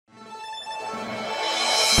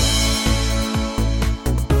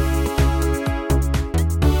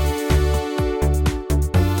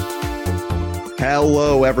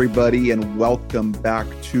Hello, everybody, and welcome back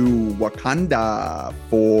to Wakanda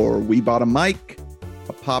for We Bought a Mic,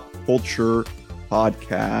 a pop culture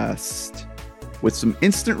podcast with some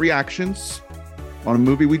instant reactions on a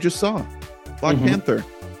movie we just saw, Black Panther,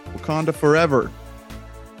 Wakanda Forever.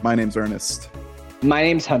 My name's Ernest. My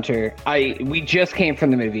name's Hunter. We just came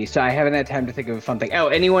from the movie, so I haven't had time to think of a fun thing. Oh,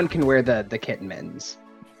 anyone can wear the kitten mittens.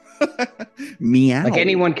 Meow. Like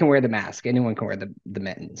anyone can wear the mask. Anyone can wear the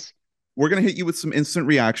mittens. We're going to hit you with some instant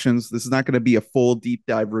reactions. This is not going to be a full deep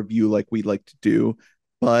dive review like we like to do.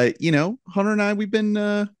 But, you know, Hunter and I, we've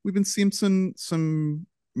been seeing some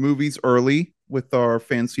movies early with our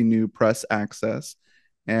fancy new press access.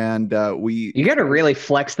 And you got to really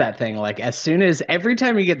flex that thing. Like every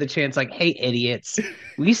time you get the chance, like, hey, idiots,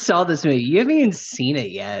 we saw this movie. You haven't even seen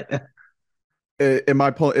it yet. Is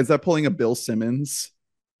that pulling a Bill Simmons?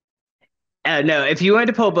 No, if you wanted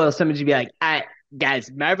to pull Bill Simmons, you'd be like,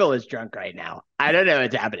 guys, Marvel is drunk right now. I don't know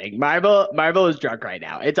what's happening. Marvel is drunk right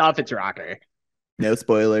now. It's off its rocker. No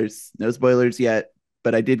spoilers. No spoilers yet.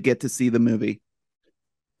 But I did get to see the movie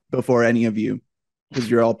before any of you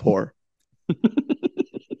because you're all poor.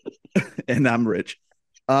 And I'm rich.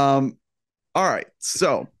 All right.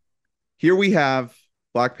 So here we have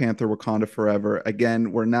Black Panther Wakanda Forever.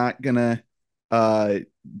 Again, we're not gonna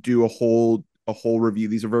do a whole review.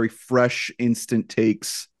 These are very fresh, instant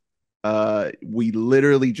takes. We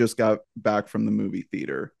literally just got back from the movie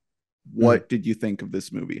theater. What did you think of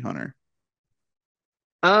this movie, Hunter?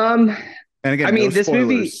 And again, I mean, no this spoilers.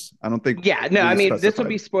 movie, I don't think. Yeah, no, I mean, this will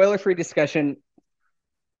be spoiler-free discussion.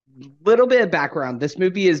 Little bit of background. This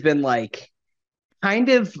movie has been like kind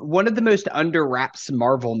of one of the most under wraps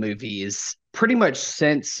Marvel movies pretty much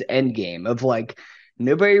since Endgame, of like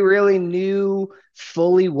nobody really knew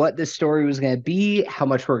fully what the story was going to be, how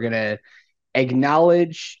much we're going to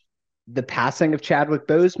acknowledge the passing of Chadwick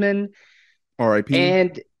Boseman, R.I.P.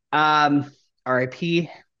 and R.I.P.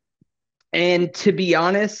 And to be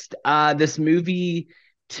honest, this movie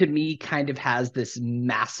to me kind of has this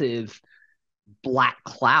massive black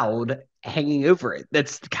cloud hanging over it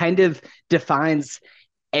that's kind of defines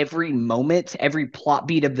every moment, every plot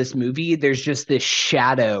beat of this movie. There's just this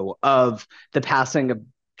shadow of the passing of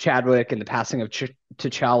Chadwick and the passing of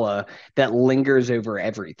T'Challa that lingers over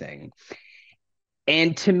everything.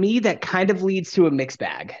 And to me, that kind of leads to a mixed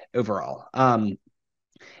bag overall.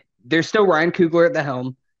 There's still Ryan Coogler at the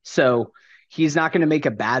helm, so he's not going to make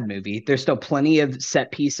a bad movie. There's still plenty of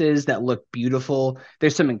set pieces that look beautiful.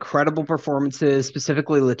 There's some incredible performances,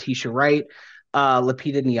 specifically Letitia Wright.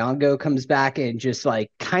 Lupita Nyong'o comes back and just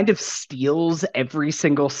like kind of steals every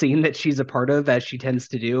single scene that she's a part of, as she tends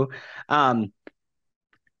to do.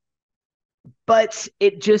 But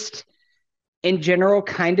it just, in general,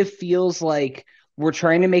 kind of feels like we're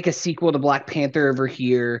trying to make a sequel to Black Panther over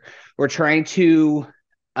here. We're trying to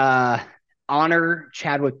honor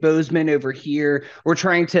Chadwick Boseman over here. We're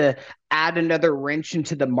trying to add another wrench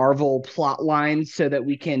into the Marvel plot line so that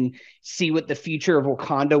we can see what the future of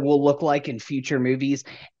Wakanda will look like in future movies.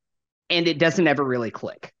 And it doesn't ever really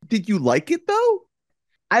click. Did you like it, though?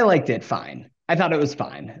 I liked it fine. I thought it was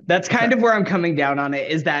fine. That's kind of where I'm coming down on it,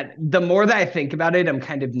 is that the more that I think about it, I'm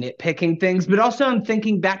kind of nitpicking things, but also I'm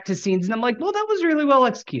thinking back to scenes and I'm like, well, that was really well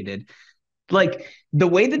executed. Like the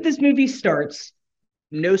way that this movie starts,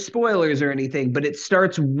 no spoilers or anything, but it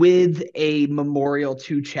starts with a memorial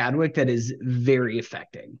to Chadwick that is very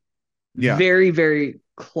affecting. Yeah. Very, very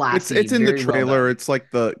classy. It's in the trailer. It's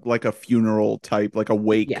like a funeral type, like a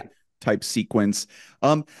wake type sequence.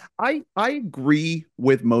 I agree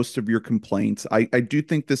with most of your complaints. I do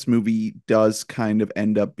think this movie does kind of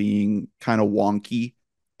end up being kind of wonky.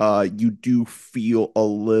 You do feel a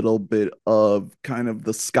little bit of kind of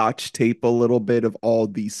the Scotch tape, a little bit of all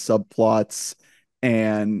these subplots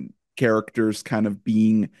and characters kind of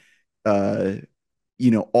being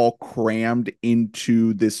all crammed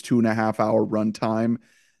into this 2.5 hour runtime.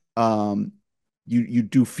 You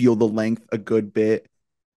do feel the length a good bit,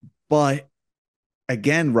 but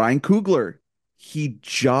again, Ryan Coogler, he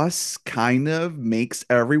just kind of makes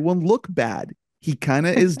everyone look bad. He kind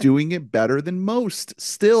of is doing it better than most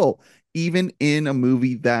still, even in a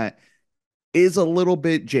movie that is a little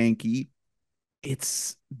bit janky.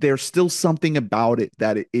 There's still something about it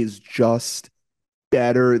that it is just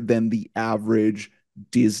better than the average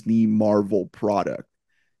Disney Marvel product.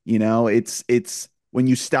 You know, it's when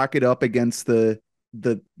you stack it up against the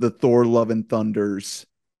Thor Love and Thunders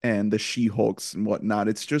and the She-Hulks and whatnot,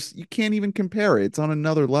 it's just, you can't even compare it. It's on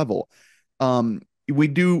another level.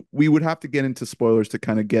 We would have to get into spoilers to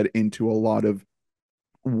kind of get into a lot of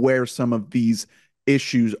where some of these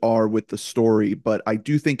issues are with the story, but I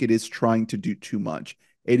do think it is trying to do too much.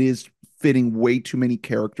 It is fitting way too many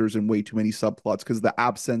characters and way too many subplots, because the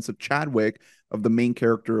absence of Chadwick, of the main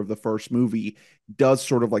character of the first movie, does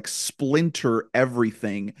sort of like splinter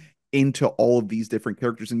everything into all of these different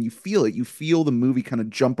characters, and you feel it. You feel the movie kind of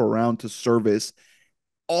jump around to service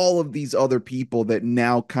all of these other people that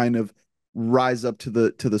now kind of rise up to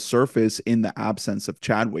the surface in the absence of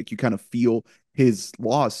Chadwick. You kind of feel his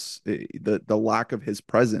loss, the lack of his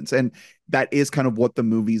presence, and that is kind of what the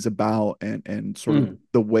movie's about, and sort of Mm.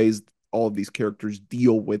 the ways all of these characters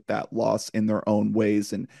deal with that loss in their own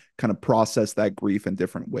ways and kind of process that grief in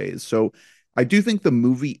different ways. So I do think the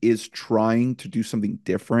movie is trying to do something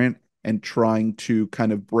different and trying to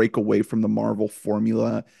kind of break away from the Marvel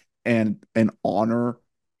formula and honor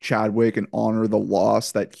Chadwick and honor the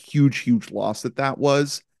loss, that huge loss that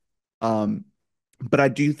was. Um, but I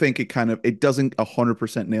do think it doesn't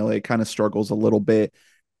 100% nail it. It kind of struggles a little bit.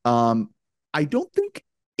 Um, I don't think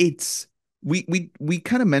it's we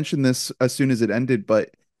kind of mentioned this as soon as it ended, but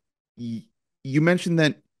y you mentioned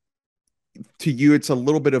that to you it's a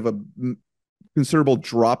little bit of a considerable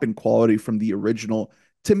drop in quality from the original.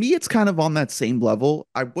 To me, it's kind of on that same level.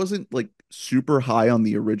 I wasn't like super high on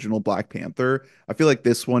the original Black Panther. I feel like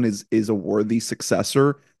this one is a worthy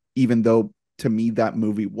successor, even though to me that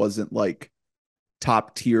movie wasn't like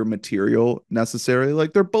top tier material necessarily.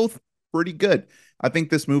 Like they're both pretty good. I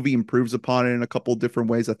think this movie improves upon it in a couple different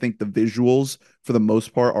ways. I think the visuals, for the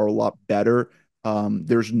most part, are a lot better.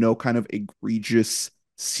 There's no kind of egregious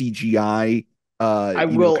CGI, I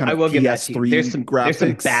kind of will give that to you. PS3 There's some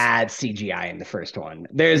graphics. bad CGI in the first one.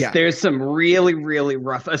 Yeah, There's some really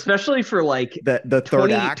rough, especially for like the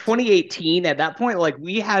third act. 2018. At that point, like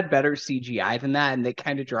we had better CGI than that, and it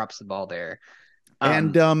kind of drops the ball there.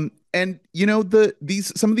 And Um,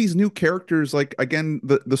 these some of these new characters, like again,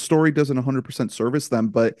 the story doesn't 100% service them,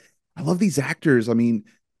 but I love these actors. I mean,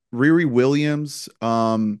 Riri Williams,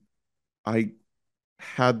 I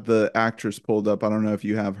had the actress pulled up. I don't know if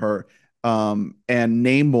you have her. And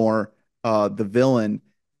Namor, the villain.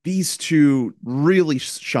 These two really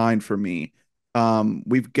shine for me.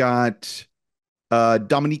 We've got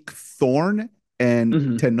Dominique Thorne and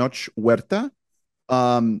mhm. Tenoch Huerta.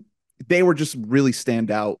 Um, they were just really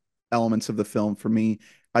standout elements of the film for me.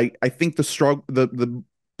 I think the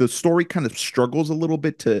story kind of struggles a little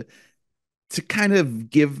bit to kind of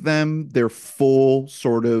give them their full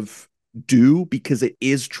sort of due, because it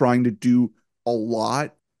is trying to do a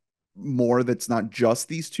lot more that's not just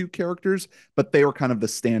these two characters, but they were kind of the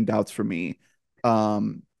standouts for me.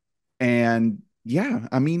 Um, and yeah,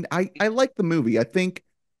 I mean, I like the movie. I think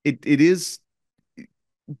it is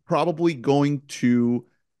probably going to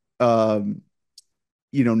um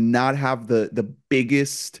not have the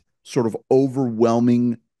biggest sort of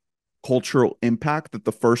overwhelming cultural impact that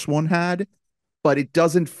the first one had, but it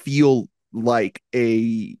doesn't feel like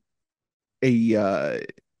a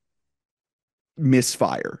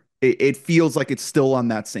misfire. It feels like it's still on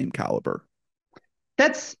that same caliber.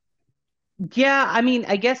 That's yeah. I mean,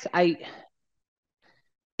 I guess I.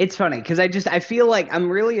 It's funny because I feel like I'm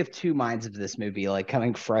really of two minds of this movie, like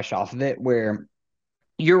coming fresh off of it. Where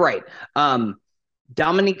you're right. Um,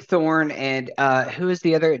 Dominique Thorne and who is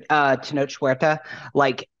the other Tenoch Huerta?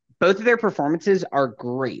 Like both of their performances are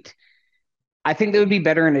great. I think they would be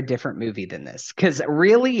better in a different movie than this. Because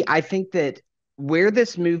really, I think that where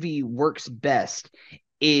this movie works best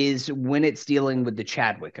is when it's dealing with the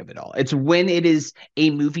Chadwick of it all. It's when it is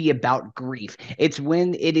a movie about grief. It's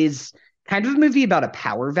when it is kind of a movie about a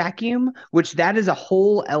power vacuum, which that is a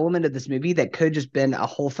whole element of this movie that could just been a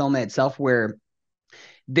whole film in itself where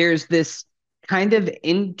there's this kind of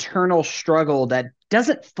internal struggle that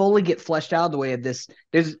doesn't fully get fleshed out of the way of this.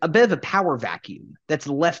 There's a bit of a power vacuum that's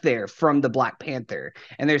left there from the Black Panther.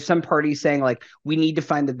 And there's some parties saying, like, we need to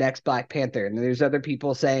find the next Black Panther. And there's other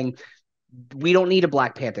people saying, we don't need a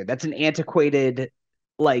Black Panther. That's an antiquated,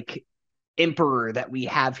 like, emperor that we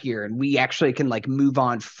have here. And we actually can, like, move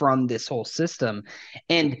on from this whole system.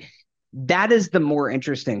 And that is the more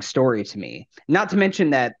interesting story to me. Not to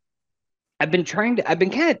mention that I've been kind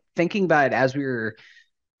of thinking about it as we were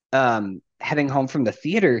heading home from the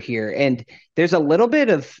theater here, and there's a little bit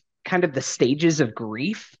of kind of the stages of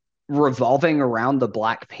grief revolving around the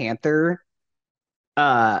Black Panther,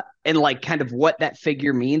 and like kind of what that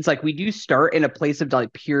figure means. Like we do start in a place of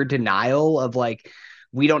like pure denial of like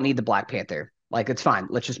we don't need the Black Panther. Like it's fine.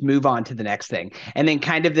 Let's just move on to the next thing. And then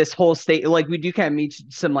kind of this whole state, like we do kind of meet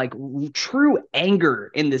some like true anger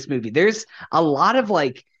in this movie. There's a lot of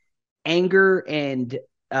like anger and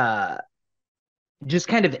uh just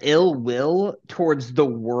kind of ill will towards the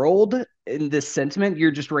world in this sentiment.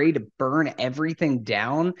 You're just ready to burn everything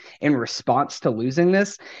down in response to losing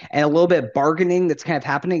this, and a little bit of bargaining that's kind of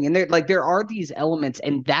happening. And there are these elements,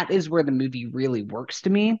 and that is where the movie really works to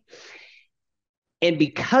me. And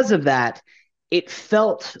because of that, it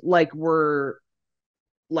felt like we're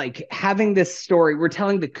like having this story. We're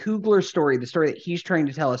telling the Coogler story, the story that he's trying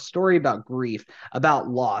to tell, a story about grief, about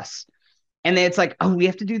loss. And then it's like, oh, we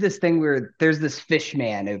have to do this thing where there's this fish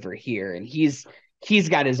man over here, and he's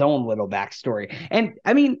got his own little backstory. And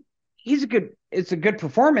I mean, it's a good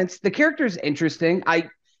performance. The character's interesting. I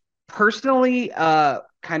personally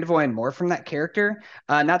kind of wanted more from that character.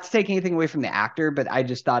 Not to take anything away from the actor, but I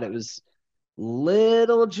just thought it was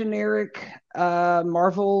little generic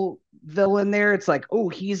Marvel villain there. It's like, oh,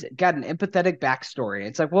 he's got an empathetic backstory.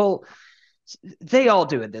 It's like, well, they all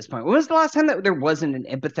do at this point. When was the last time that there wasn't an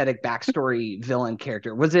empathetic backstory villain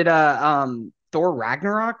character? Was it Thor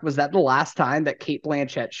Ragnarok? Was that the last time that Kate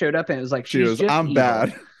Blanchett showed up and it was like She she's goes, just I'm evil?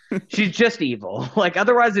 bad. She's just evil. Like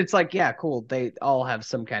otherwise it's like, yeah, cool. They all have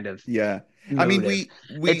some kind of Yeah. I mean, motive.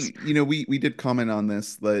 It's we did comment on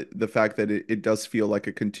this, the fact that it does feel like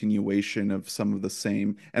a continuation of some of the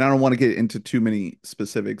same, and I don't want to get into too many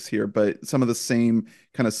specifics here, but some of the same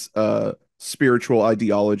kind of spiritual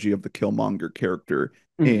ideology of the Killmonger character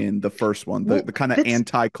mm, in the first one, well, the kind of that's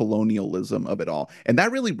anti-colonialism of it all. And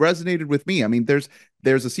that really resonated with me. I mean, there's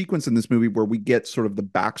a sequence in this movie where we get sort of the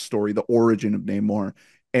backstory, the origin of Namor,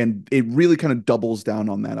 and it really kind of doubles down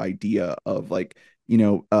on that idea of like, you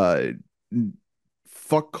know,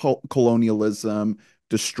 fuck colonialism,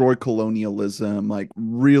 destroy colonialism, like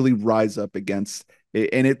really rise up against it.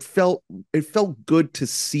 And it felt good to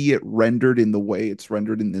see it rendered in the way it's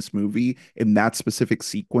rendered in this movie in that specific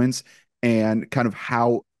sequence, and kind of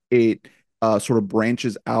how it sort of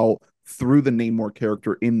branches out through the Namor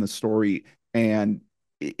character in the story. And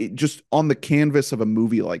it just on the canvas of a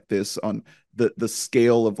movie like this, on the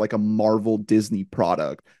scale of like a Marvel Disney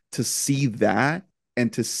product, to see that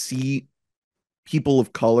and to see people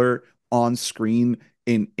of color on screen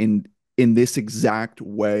in this exact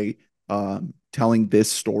way, telling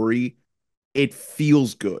this story, it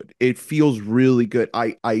feels good. It feels really good.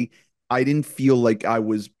 I didn't feel like I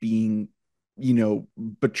was being,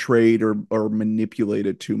 betrayed or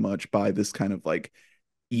manipulated too much by this kind of like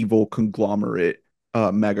evil conglomerate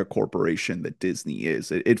mega corporation that Disney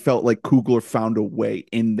is. It felt like Coogler found a way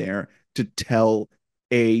in there to tell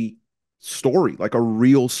a story, like a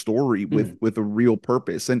real story with mm, a real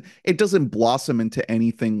purpose. And it doesn't blossom into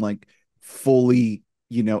anything like fully,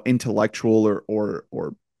 intellectual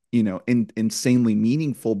or insanely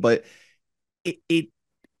meaningful, but it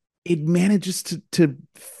it manages to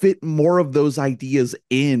fit more of those ideas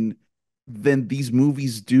in than these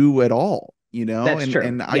movies do at all, that's and true.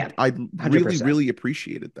 Yeah, I really 100%. really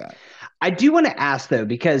appreciated that. I do want to ask though,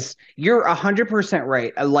 because you're 100%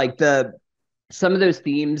 right. Like the some of those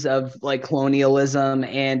themes of like colonialism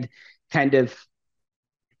and kind of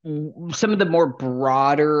some of the more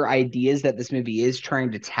broader ideas that this movie is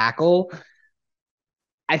trying to tackle.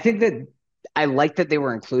 I think that I like that they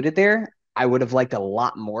were included there. I would have liked a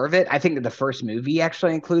lot more of it. I think that the first movie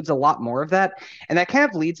actually includes a lot more of that. And that kind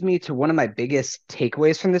of leads me to one of my biggest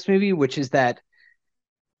takeaways from this movie, which is that,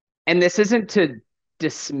 and this isn't to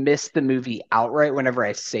dismiss the movie outright whenever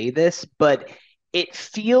I say this, but it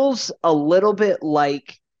feels a little bit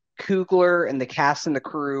like Coogler and the cast and the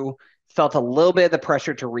crew felt a little bit of the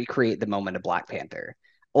pressure to recreate the moment of Black Panther.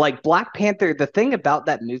 Like Black Panther, the thing about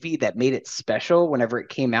that movie that made it special whenever it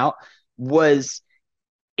came out was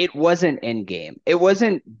it wasn't Endgame. It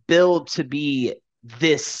wasn't billed to be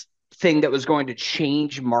this thing that was going to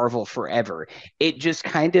change Marvel forever. It just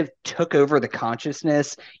kind of took over the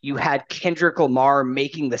consciousness. You had Kendrick Lamar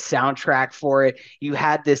making the soundtrack for it. You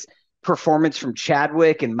had this performance from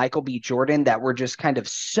Chadwick and Michael B. Jordan that were just kind of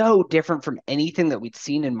so different from anything that we'd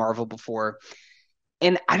seen in Marvel before.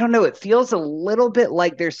 And I don't know, it feels a little bit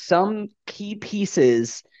like there's some key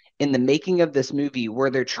pieces in the making of this movie where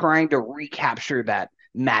they're trying to recapture that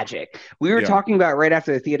magic. We were Yeah, talking about right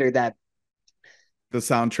after the theater that the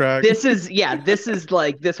soundtrack. this is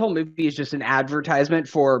like this whole movie is just an advertisement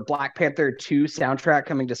for Black Panther 2 soundtrack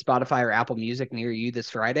coming to Spotify or Apple Music near you this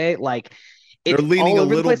Friday. Like They're it's leaning all a over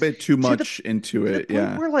the little place bit too to the much into to the it. point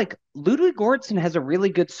Yeah. where like Ludwig Göransson has a really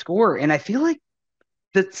good score, and I feel like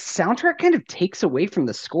the soundtrack kind of takes away from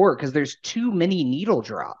the score because there's too many needle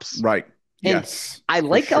drops. Right. And Yes, I for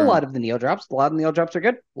like a sure. lot of the needle drops. A lot of the needle drops are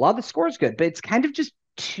good. A lot of the score is good, but it's kind of just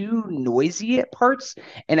too noisy at parts.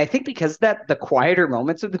 And I think because of that, the quieter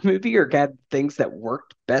moments of the movie are kind of things that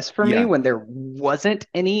worked best for me Yeah. when there wasn't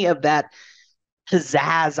any of that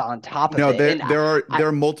pizzazz on top of No, it. there And there are I there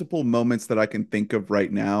are multiple moments that I can think of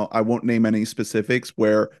right now. I won't name any specifics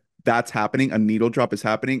where that's happening, a needle drop is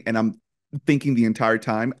happening, and I'm thinking the entire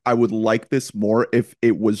time, I would like this more if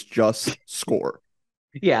it was just score.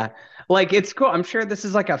 Yeah, like it's cool. I'm sure this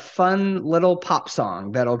is like a fun little pop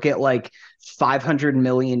song that'll get like 500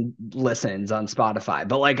 million listens on Spotify.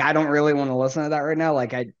 But like, I don't really want to listen to that right now.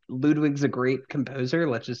 Like, Ludwig's a great composer.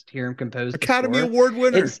 Let's just hear him compose the Academy score. Award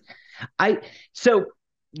winner. It's I so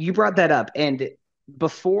you brought that up, and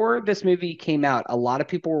before this movie came out, a lot of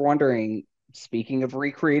people were wondering, speaking of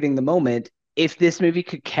recreating the moment, if this movie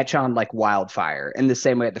could catch on like wildfire in the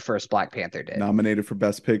same way that the first Black Panther did. Nominated for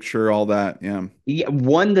Best Picture, all that. Yeah. Yeah,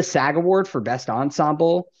 won the SAG Award for Best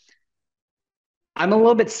Ensemble. I'm a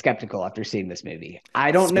little bit skeptical after seeing this movie.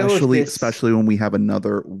 I don't know if Especially this. especially when we have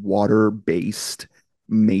another water-based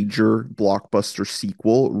major blockbuster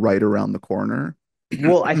sequel right around the corner.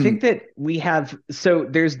 Well, I think that we have. So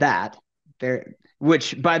there's that there,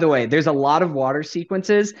 which by the way, there's a lot of water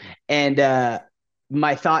sequences, and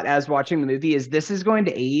my thought as watching the movie is this is going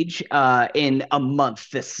to age in a month.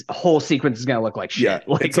 This whole sequence is going to look like Yeah, shit.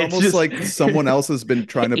 Like it's it's almost just like someone else has been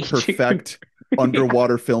trying to aging. perfect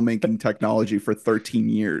underwater filmmaking technology for 13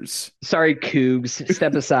 years. Sorry, Cougs,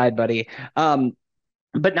 step aside, buddy.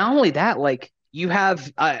 But not only that, like you have,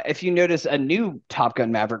 if you notice, a new Top Gun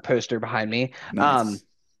Maverick poster behind me. Nice.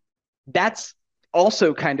 That's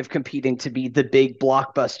also kind of competing to be the big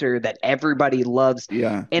blockbuster that everybody loves.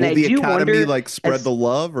 Yeah. And Will I the do Academy wonder, like spread as the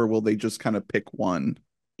love, or will they just kind of pick one?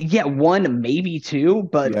 yeah, one maybe two,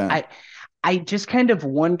 but Yeah. I just kind of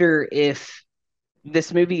wonder if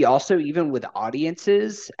this movie also, even with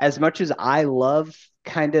audiences, as much as I love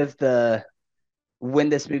kind of the when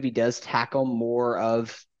this movie does tackle more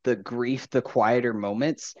of the grief, the quieter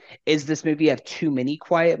moments, is this movie have too many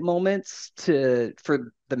quiet moments to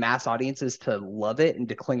for the mass audiences to love it and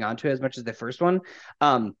to cling on to it as much as the first one?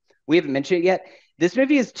 We haven't mentioned it yet. This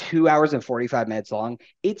movie is 2 hours and 45 minutes long.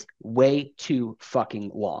 It's way too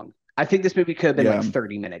fucking long. I think this movie could have been like Yeah.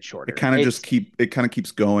 30 minutes It shorter. kind of just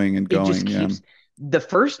keeps going and It just going. Yeah. keeps the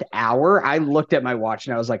first hour. I looked at my watch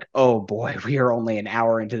and I was like, oh boy, we are only an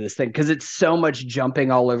hour into this thing because it's so much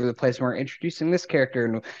jumping all over the place. We're introducing this character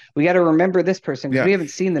and we got to remember this person because Yeah. we haven't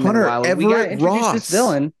seen them in a Hunter while. And we got to Everett introduce this Ross.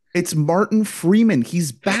 villain. It's Martin Freeman.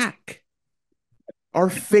 He's back. Our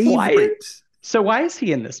Why? favorite. So why is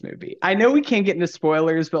he in this movie? I know we can't get into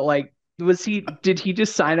spoilers, but like, did he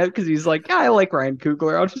just sign up because he's like, yeah, I like Ryan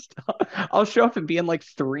Coogler. I'll show up and be in like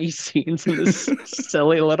 3 scenes in this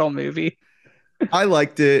silly little movie. I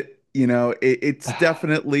liked it. It's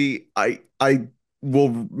definitely I will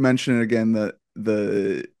mention it again that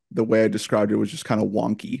the way I described it was just kind of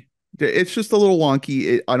wonky. It's just a little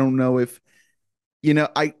wonky. I don't know if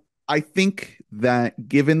I think that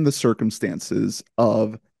given the circumstances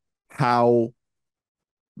of how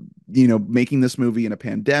making this movie in a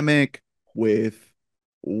pandemic with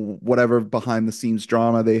whatever behind the scenes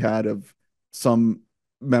drama they had of some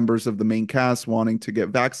members of the main cast wanting to get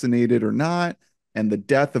vaccinated or not, and the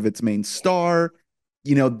death of its main star,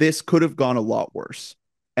 this could have gone a lot worse.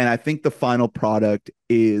 And I think the final product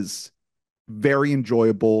is very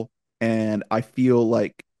enjoyable. And I feel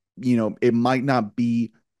like, it might not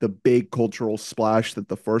be the big cultural splash that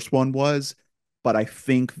the first one was, but I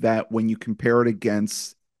think that when you compare it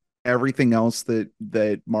against everything else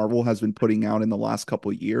that Marvel has been putting out in the last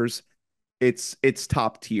couple of years, it's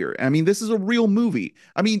top tier. I mean, this is a real movie.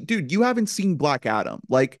 I mean, dude, you haven't seen Black Adam.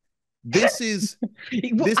 Like, this is I'm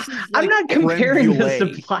like not creme comparing this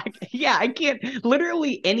brulee. to Black. Yeah, I can't.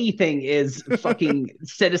 Literally anything is fucking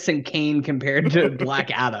Citizen Kane compared to Black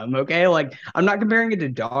Adam. Okay, like I'm not comparing it to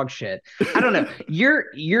dog shit. I don't know.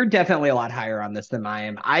 You're definitely a lot higher on this than I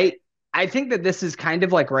am. I think that this is kind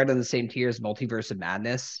of like right on the same tier as Multiverse of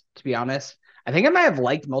Madness. To be honest, I think I might have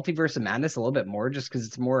liked Multiverse of Madness a little bit more just because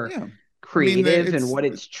it's more Yeah. creative in It's what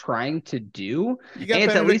it's trying to do. you And got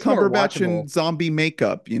it's at Benedict least more Cumberbatch in watchable. zombie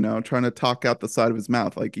makeup, trying to talk out the side of his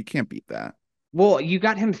mouth. Like, you can't beat that. Well, you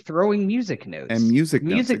got him throwing music And notes. music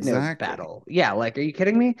notes, Music note exactly. battle. Yeah, like, are you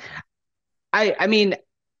kidding me? I mean,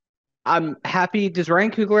 I'm happy. Does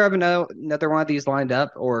Ryan Coogler have another one of these lined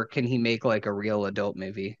up, or can he make like a real adult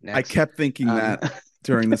movie I next? kept thinking Um, that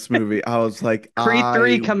during this movie. I was like, Creed I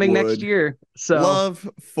 3 coming next would year. So love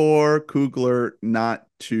for Coogler not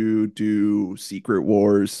to do Secret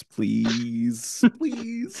Wars. Please,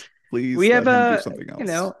 please, we please have let him do something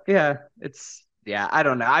else. yeah, I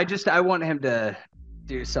don't know. I want him to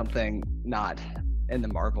do something not in the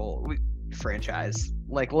Marvel franchise.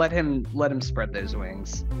 Like let him spread those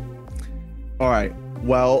wings. All right.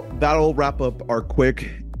 Well, that'll wrap up our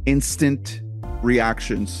quick instant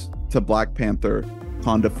reactions to Black Panther,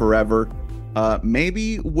 Wakanda Forever.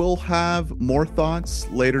 Maybe we'll have more thoughts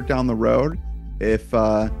later down the road. If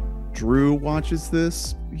Drew watches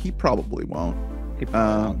this, he probably won't.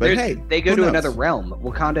 But hey, they go to another realm.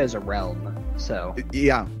 Wakanda is a realm, so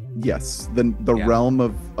yeah, yes. The realm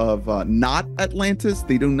of not Atlantis.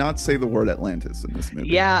 They do not say the word Atlantis in this movie.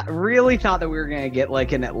 Yeah, really thought that we were gonna get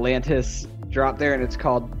like an Atlantis drop there, and it's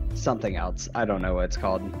called something else. I don't know what it's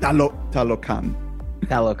called. Talokan.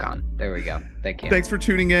 Talokan. There we go. Thank you. Thanks for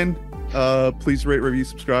tuning in. Please rate, review,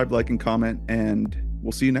 subscribe, like, and comment, and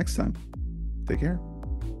we'll see you next time. Take care.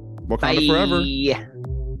 Wakanda forever.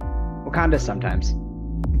 Wakanda sometimes.